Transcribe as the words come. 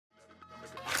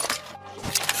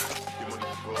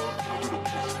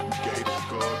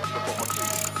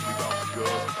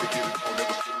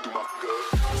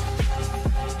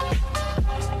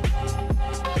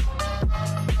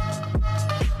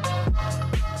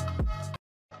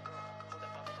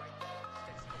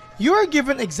You are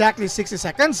given exactly 60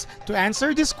 seconds to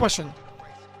answer this question.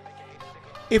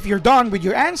 If you're done with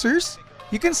your answers,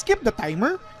 you can skip the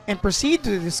timer and proceed to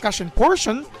the discussion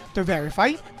portion to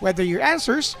verify whether your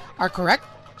answers are correct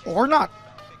or not.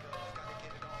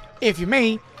 If you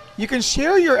may, you can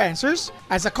share your answers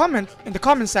as a comment in the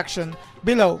comment section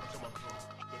below.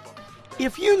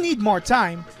 If you need more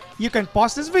time, you can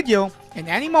pause this video in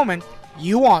any moment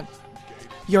you want.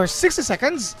 Your 60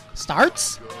 seconds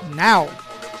starts now.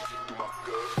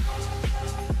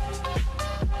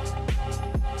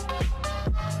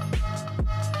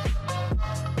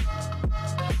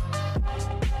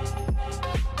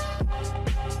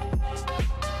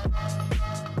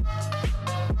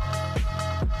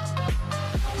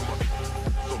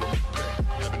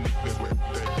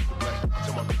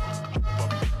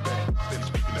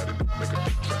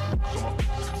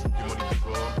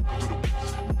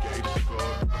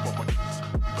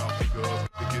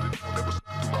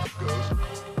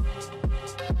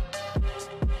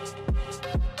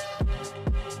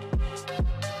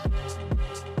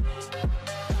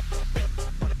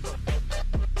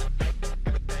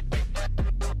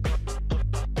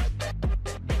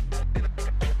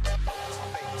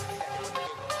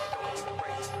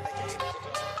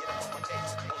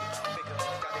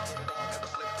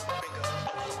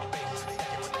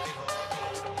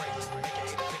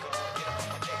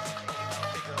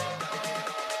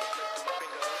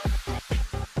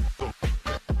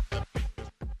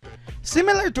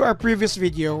 Similar to our previous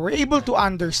video, we're able to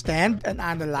understand and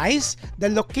analyze the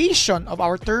location of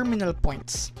our terminal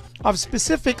points of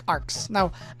specific arcs.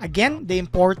 Now, again, the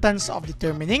importance of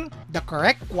determining the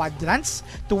correct quadrants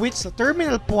to which the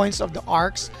terminal points of the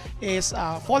arcs is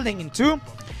falling into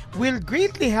will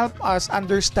greatly help us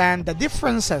understand the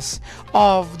differences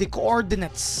of the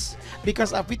coordinates.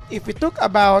 Because if we talk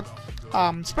about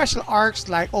special arcs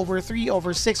like over 3,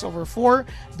 over 6, over 4,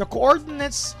 the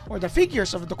coordinates or the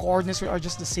figures of the coordinates are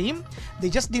just the same. They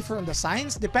just differ on the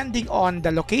signs depending on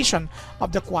the location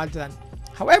of the quadrant.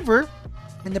 However,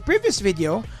 in the previous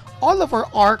video, all of our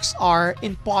arcs are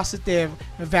in positive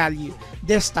value.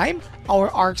 This time, our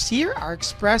arcs here are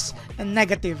expressed in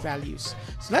negative values.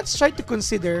 So let's try to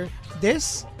consider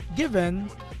this given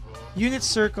unit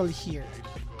circle here.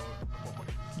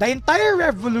 The entire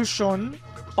revolution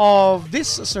of this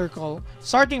circle,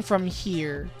 starting from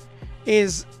here,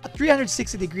 is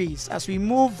 360 degrees as we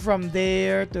move from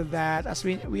there to that. As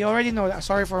we already know that,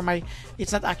 sorry for my,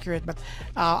 it's not accurate, but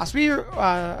as we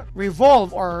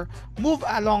revolve or move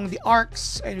along the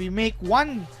arcs and we make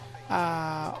one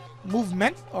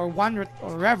movement or one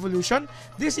revolution,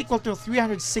 this is equal to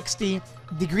 360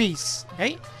 degrees.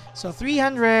 Okay, so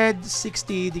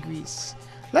 360 degrees.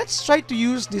 Let's try to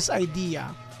use this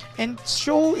idea and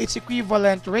show its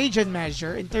equivalent radian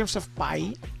measure in terms of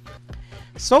pi,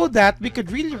 so that we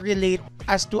could really relate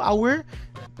as to our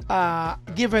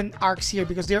given arcs here,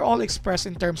 because they're all expressed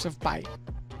in terms of pi.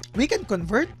 We can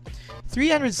convert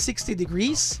 360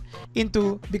 degrees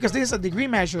into, because this is a degree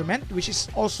measurement, which is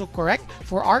also correct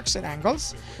for arcs and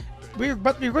angles,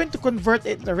 but we're going to convert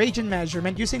it, the radian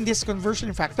measurement, using this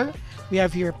conversion factor. We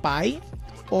have here pi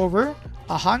over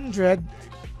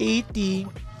 180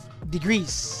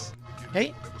 degrees.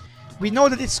 Okay, we know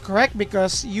that it's correct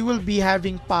because you will be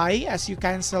having pi as you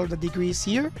cancel the degrees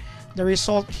here. The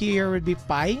result here would be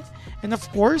pi, and of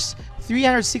course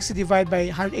 360 divided by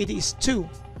 180 is 2.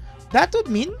 That would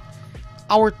mean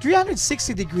our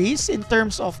 360 degrees in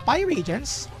terms of pi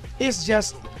radians is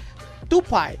just 2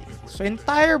 pi. So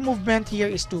entire movement here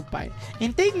is 2 pi.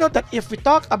 And take note that if we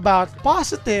talk about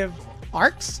positive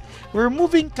arcs, we're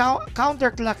moving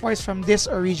counterclockwise from this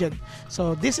origin.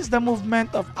 So this is the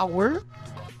movement of our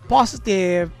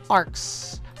positive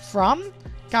arcs from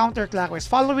counterclockwise,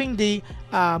 following the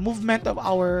movement of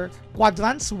our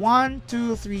quadrants 1,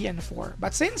 2, 3, and 4.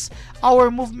 But since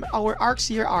our arcs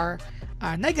here are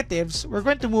negatives, we're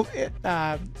going to move it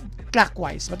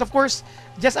clockwise. But of course,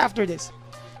 just after this,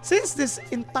 since this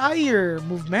entire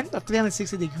movement of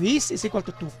 360 degrees is equal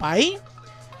to 2 pi,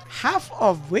 half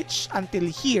of which until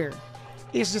here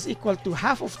is just equal to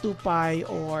half of 2 pi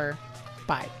or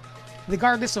pi.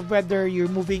 Regardless of whether you're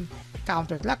moving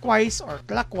counterclockwise or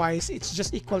clockwise, it's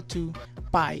just equal to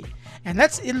pi. And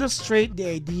let's illustrate the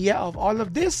idea of all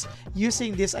of this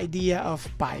using this idea of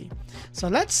pi. So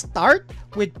let's start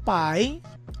with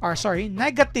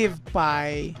negative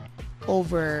pi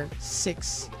over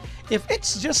 6. If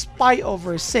it's just pi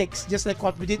over 6, just like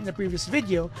what we did in the previous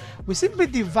video, we simply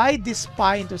divide this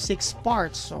pi into 6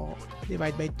 parts. So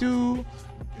divide by 2,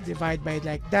 divide by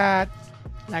like that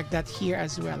here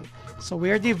as well. So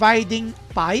we are dividing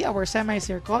pi, our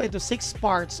semicircle, into 6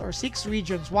 parts or 6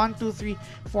 regions. 1, 2, 3,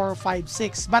 4, 5,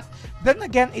 6. But then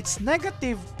again, it's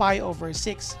negative pi over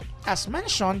 6. As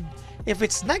mentioned, if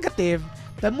it's negative,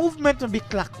 the movement will be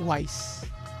clockwise.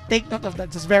 Take note of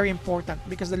that. It's very important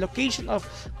because the location of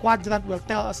quadrant will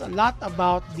tell us a lot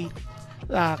about the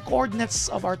coordinates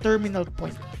of our terminal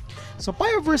point. So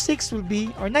pi over 6 will be,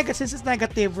 or negative, since it's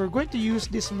negative, we're going to use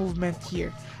this movement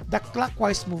here, the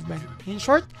clockwise movement. In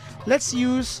short, let's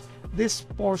use this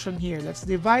portion here. Let's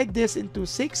divide this into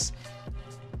 6,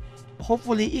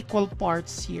 hopefully equal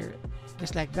parts here.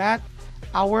 Just like that.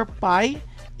 Our pi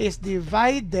is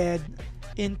divided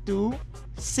into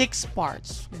 6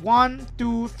 parts. 1,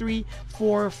 2, 3,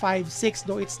 4, 5, 6.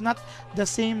 Though it's not the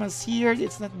same as here,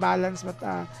 it's not balanced,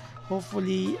 but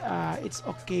hopefully it's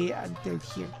okay until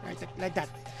here, right? Like that.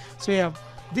 So we have,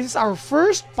 this is our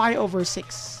first pi over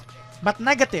 6, but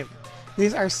negative.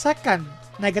 This is our second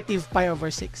negative pi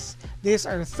over 6. This is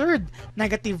our third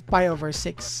negative pi over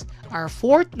 6. Our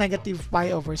fourth negative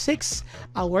pi over 6.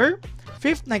 Our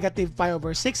fifth negative pi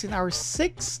over 6. And our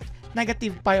sixth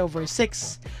negative pi over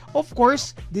 6. Of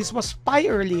course, this was pi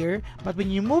earlier, but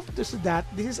when you move to that,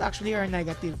 this is actually our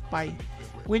negative pi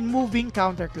when moving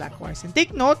counterclockwise. And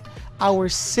take note, our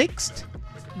sixth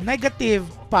negative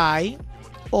pi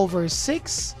over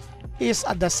 6 is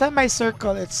at the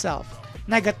semicircle itself,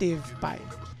 negative pi.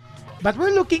 But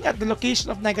we're looking at the location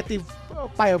of negative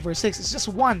pi over 6. It's just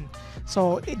 1.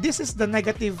 So this is the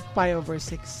negative pi over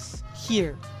 6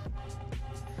 here.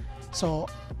 So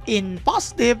in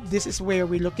positive, this is where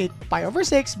we locate pi over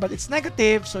 6, but it's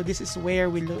negative, so this is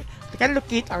where we can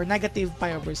locate our negative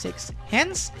pi over 6.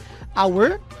 Hence,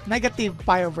 our negative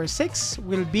pi over 6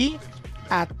 will be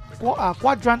at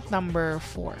quadrant number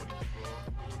 4.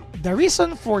 The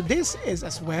reason for this is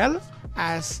as well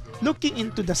as looking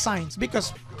into the signs,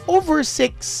 because over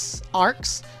 6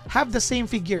 arcs have the same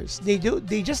figures. They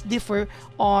just differ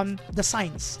on the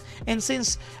signs. And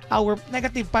since our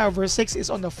negative pi over 6 is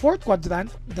on the 4th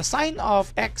quadrant, the sign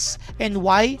of x and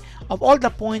y of all the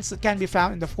points that can be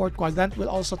found in the 4th quadrant will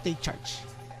also take charge.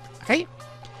 Okay?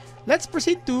 Let's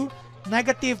proceed to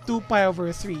negative 2 pi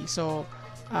over 3. So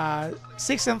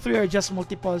 6 and 3 are just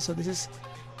multiples, so this is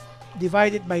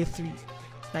divided by 3,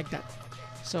 like that.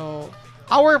 So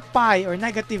our pi or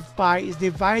negative pi is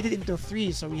divided into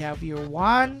 3. So we have here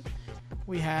 1,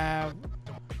 we have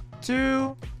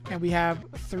 2, and we have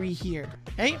 3 here.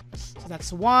 Okay? So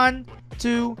that's 1,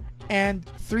 2, and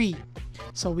 3.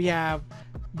 So we have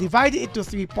divided into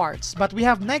 3 parts. But we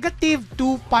have negative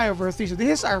 2 pi over 3. So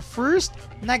this is our first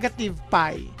negative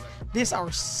pi. This is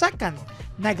our second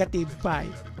negative pi.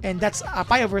 And that's a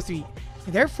pi over 3.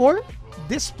 And therefore,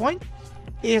 this point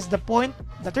is the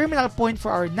terminal point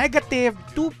for our negative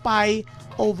 2 pi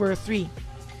over 3.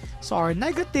 So our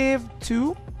negative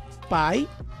 2 pi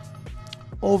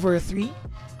over 3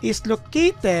 is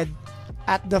located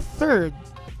at the 3rd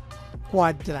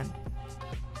quadrant.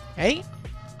 Okay?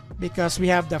 Because we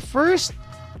have the first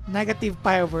negative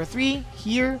pi over 3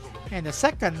 here and the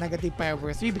second negative pi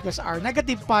over 3 because our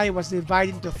negative pi was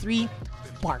divided into 3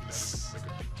 parts.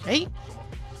 Okay?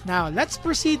 Now, let's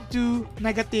proceed to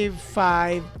negative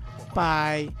 5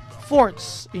 pi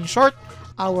fourths. In short,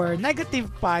 our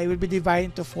negative pi will be divided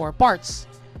into 4 parts.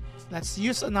 Let's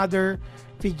use another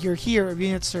figure here, a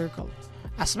unit circle.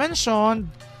 As mentioned,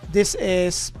 this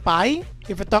is pi,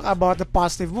 if we talk about the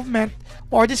positive movement,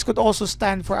 or this could also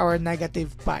stand for our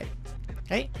negative pi.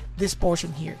 Okay? This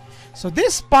portion here. So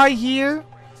this pi here,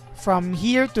 from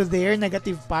here to there,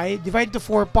 negative pi, divided into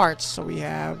 4 parts. So we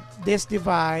have this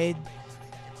divide,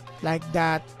 like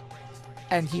that,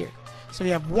 and here. So we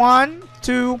have 1,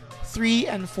 2, 3,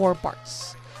 and 4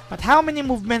 parts. But how many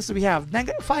movements do we have?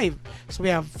 5. So we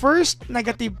have first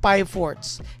negative pi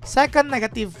fourths, second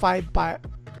negative 5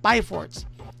 pi fourths,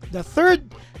 the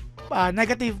third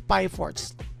negative pi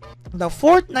fourths, the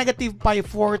fourth negative pi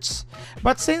fourths.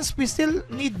 But since we still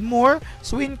need more,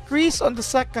 so we increase on the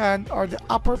second or the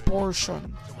upper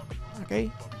portion.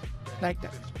 Okay? Like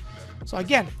that. So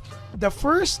again, the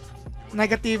first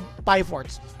negative pi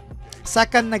fourths,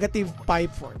 second negative pi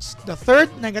fourths, the third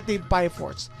negative pi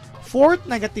fourths, fourth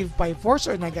negative pi fourths,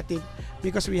 or negative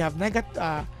because we have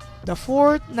the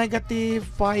fourth negative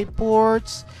pi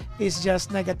fourths is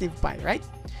just negative pi, right?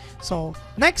 So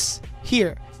next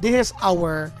here, this is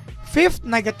our fifth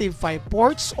negative pi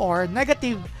fourths or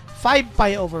negative 5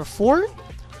 pi over 4.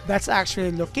 That's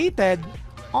actually located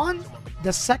on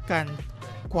the second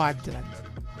quadrant.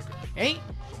 Okay?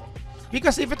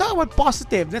 Because if you talk about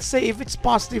positive, let's say if it's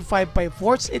positive 5 pi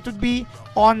fourths, it would be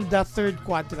on the 3rd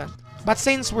quadrant. But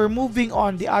since we're moving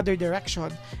on the other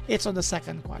direction, it's on the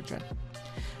 2nd quadrant.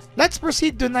 Let's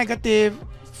proceed to negative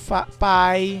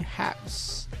pi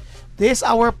halves. This is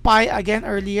our pi again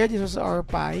earlier. This was our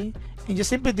pi. And just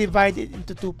simply divide it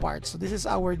into two parts. So this is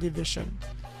our division.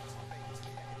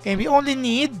 And we only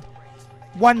need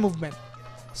one movement.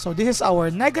 So this is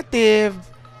our negative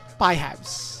pi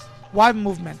halves. One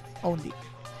movement only.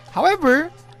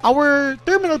 However, our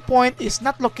terminal point is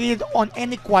not located on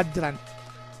any quadrant.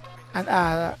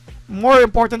 And more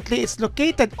importantly, it's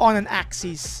located on an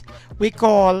axis. We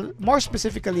call, more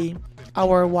specifically,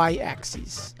 our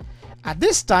y-axis. At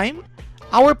this time,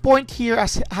 our point here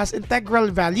has integral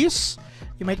values.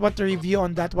 You might want to review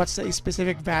on that, what's the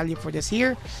specific value for this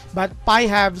here. But pi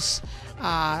halves,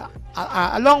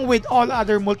 along with all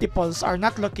other multiples, are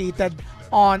not located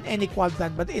on any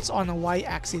quadrant, but it's on a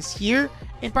y-axis here,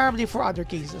 and probably for other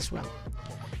cases as well.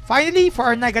 Finally, for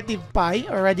our negative pi,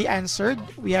 already answered,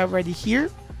 we have already here.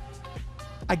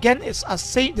 Again, it's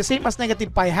the same as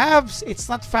negative pi halves. It's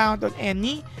not found on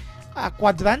any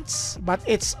quadrants, but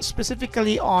it's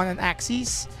specifically on an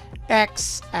axis,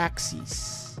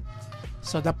 x-axis.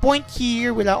 So the point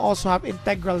here will also have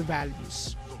integral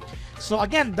values. So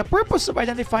again, the purpose of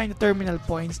identifying the terminal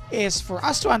points is for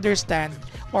us to understand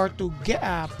or to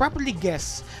properly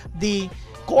guess the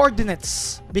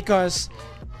coordinates, because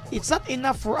it's not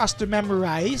enough for us to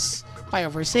memorize pi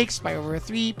over 6, pi over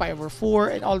 3, pi over 4,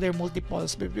 and all their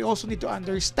multiples, but we also need to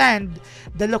understand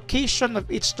the location of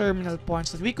each terminal point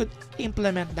so that we could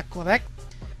implement the correct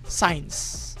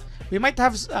signs. We might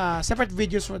have separate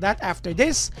videos for that after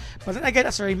this, but then again,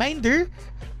 as a reminder,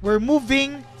 we're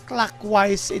moving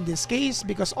clockwise in this case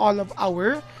because all of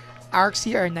our arcs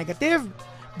here are negative.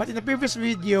 But in the previous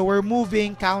video, we're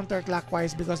moving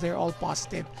counterclockwise because they're all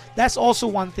positive. That's also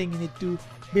one thing you need to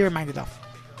be reminded of.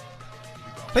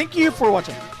 Thank you for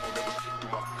watching.